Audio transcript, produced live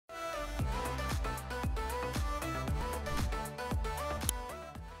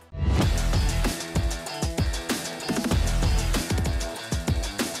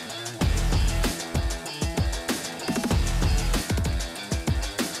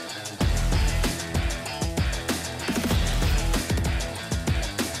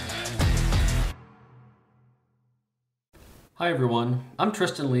Hi everyone, I'm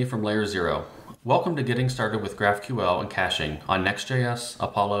Tristan Lee from Layer0. Welcome to getting started with GraphQL and caching on Next.js,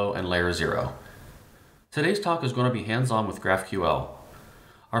 Apollo, and Layer0. Today's talk is going to be hands-on with GraphQL.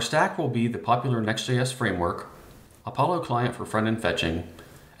 Our stack will be the popular Next.js framework, Apollo client for front-end fetching,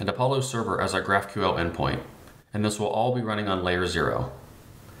 and Apollo server as our GraphQL endpoint, and this will all be running on Layer0.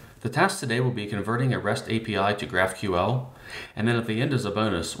 The task today will be converting a REST API to GraphQL, and then at the end as a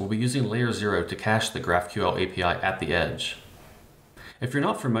bonus, we'll be using Layer0 to cache the GraphQL API at the edge. If you're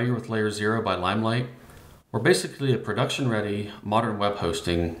not familiar with Layer0 by Limelight, we're basically a production-ready modern web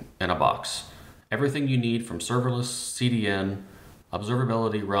hosting in a box. Everything you need from serverless, CDN,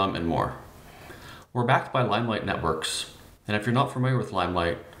 observability, RUM, and more. We're backed by Limelight Networks, and if you're not familiar with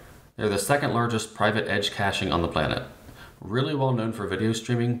Limelight, they're the second largest private edge caching on the planet. Really well known for video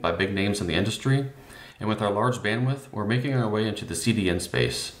streaming by big names in the industry, and with our large bandwidth, we're making our way into the CDN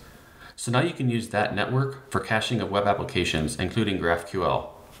space. So now you can use that network for caching of web applications, including GraphQL.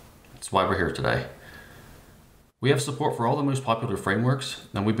 That's why we're here today. We have support for all the most popular frameworks,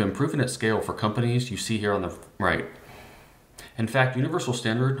 and we've been proven at scale for companies you see here on the right. In fact, Universal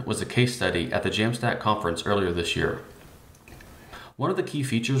Standard was a case study at the Jamstack conference earlier this year. One of the key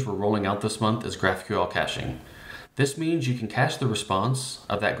features we're rolling out this month is GraphQL caching. This means you can cache the response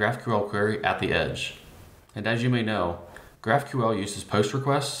of that GraphQL query at the edge. And as you may know, GraphQL uses post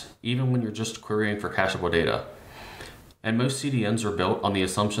requests even when you're just querying for cacheable data. And most CDNs are built on the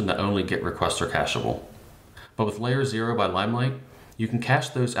assumption that only GET requests are cacheable. But with Layer0 by Limelight, you can cache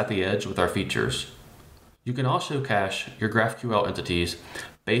those at the edge with our features. You can also cache your GraphQL entities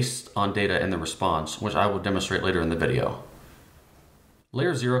based on data in the response, which I will demonstrate later in the video.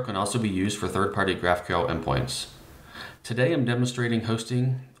 Layer0 can also be used for third-party GraphQL endpoints. Today I'm demonstrating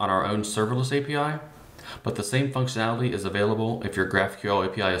hosting on our own serverless API, but the same functionality is available if your GraphQL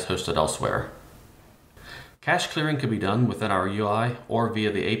API is hosted elsewhere. Cache clearing can be done within our UI or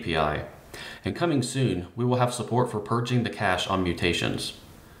via the API, and coming soon, we will have support for purging the cache on mutations.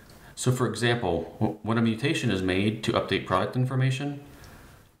 So for example, when a mutation is made to update product information,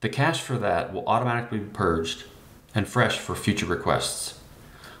 the cache for that will automatically be purged and fresh for future requests.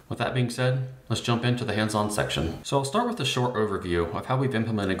 With that being said, let's jump into the hands-on section. So I'll start with a short overview of how we've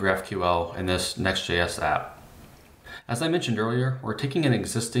implemented GraphQL in this Next.js app. As I mentioned earlier, we're taking an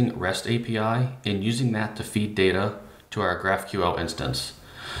existing REST API and using that to feed data to our GraphQL instance.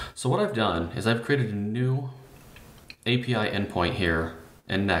 So what I've done is I've created a new API endpoint here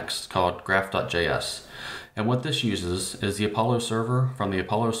in Next called graph.js. And what this uses is the Apollo server from the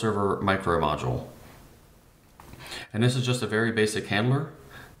Apollo server micro module. And this is just a very basic handler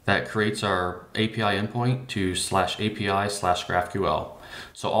that creates our API endpoint to /API/GraphQL.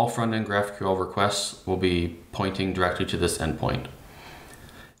 So all front-end GraphQL requests will be pointing directly to this endpoint.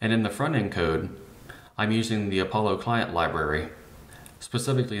 And in the front-end code, I'm using the Apollo client library,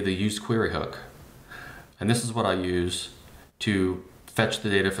 specifically the useQuery hook. And this is what I use to fetch the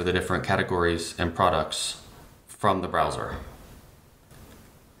data for the different categories and products from the browser.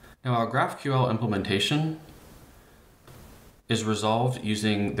 Now our GraphQL implementation is resolved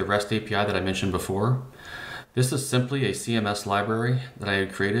using the REST API that I mentioned before. This is simply a CMS library that I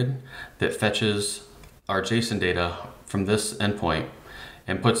had created that fetches our JSON data from this endpoint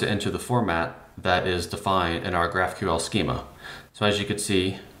and puts it into the format that is defined in our GraphQL schema. So as you can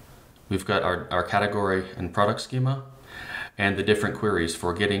see, we've got our category and product schema and the different queries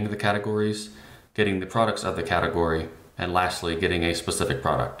for getting the categories, getting the products of the category, and lastly, getting a specific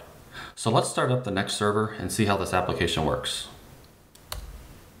product. So let's start up the Next server and see how this application works.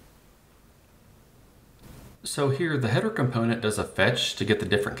 So here, the header component does a fetch to get the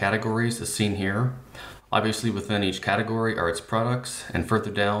different categories as seen here. Obviously within each category are its products, and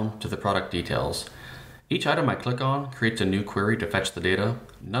further down to the product details. Each item I click on creates a new query to fetch the data,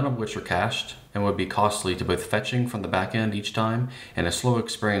 none of which are cached, and would be costly to both fetching from the backend each time and a slow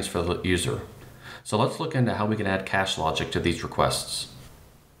experience for the user. So let's look into how we can add cache logic to these requests.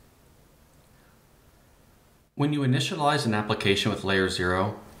 When you initialize an application with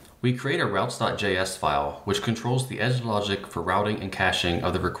Layer0, we create a routes.js file which controls the edge logic for routing and caching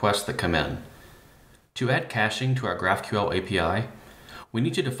of the requests that come in. To add caching to our GraphQL API, we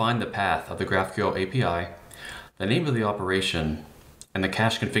need to define the path of the GraphQL API, the name of the operation, and the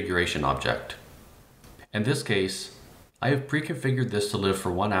cache configuration object. In this case, I have pre-configured this to live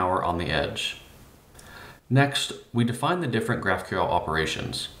for 1 hour on the edge. Next, we define the different GraphQL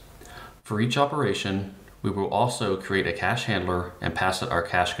operations. For each operation, we will also create a cache handler and pass it our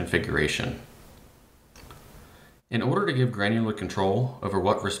cache configuration. In order to give granular control over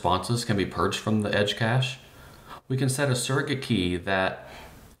what responses can be purged from the edge cache, we can set a surrogate key that,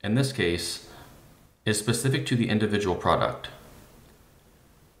 in this case, is specific to the individual product.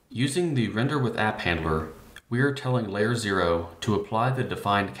 Using the render with app handler, we are telling Layer0 to apply the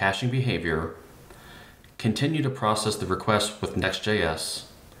defined caching behavior, continue to process the request with Next.js,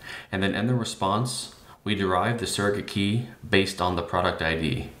 and then in the response, we derive the surrogate key based on the product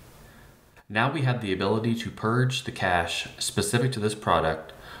ID. Now we have the ability to purge the cache specific to this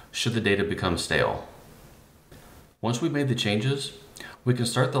product should the data become stale. Once we've made the changes, we can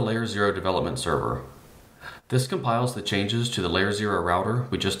start the Layer0 development server. This compiles the changes to the Layer0 router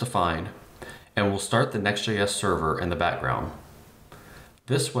we just defined, and will start the Next.js server in the background.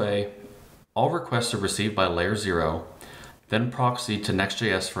 This way, all requests are received by Layer0, then proxy to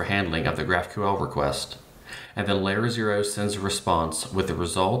Next.js for handling of the GraphQL request, and then Layer0 sends a response with the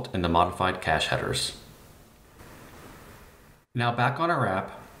result in the modified cache headers. Now back on our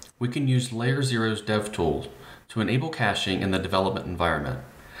app, we can use Layer0's dev tool to enable caching in the development environment.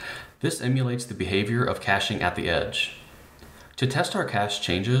 This emulates the behavior of caching at the edge. To test our cache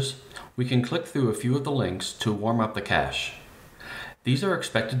changes, we can click through a few of the links to warm up the cache. These are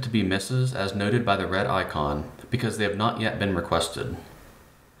expected to be misses as noted by the red icon because they have not yet been requested.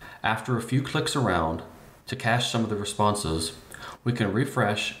 After a few clicks around to cache some of the responses, we can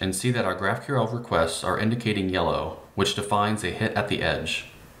refresh and see that our GraphQL requests are indicating yellow, which defines a hit at the edge.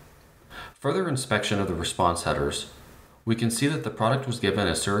 Further inspection of the response headers, we can see that the product was given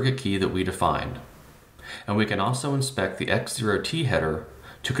a surrogate key that we defined. And we can also inspect the X0T header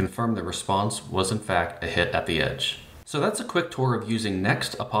to confirm the response was in fact a hit at the edge. So that's a quick tour of using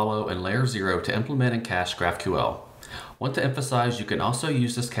Next, Apollo, and Layer0 to implement and cache GraphQL. Want to emphasize you can also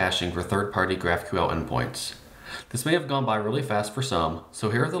use this caching for third-party GraphQL endpoints. This may have gone by really fast for some,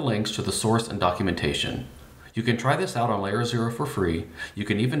 so here are the links to the source and documentation. You can try this out on Layer0 for free. You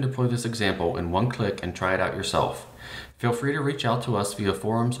can even deploy this example in one click and try it out yourself. Feel free to reach out to us via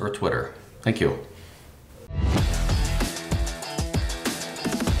forums or Twitter. Thank you.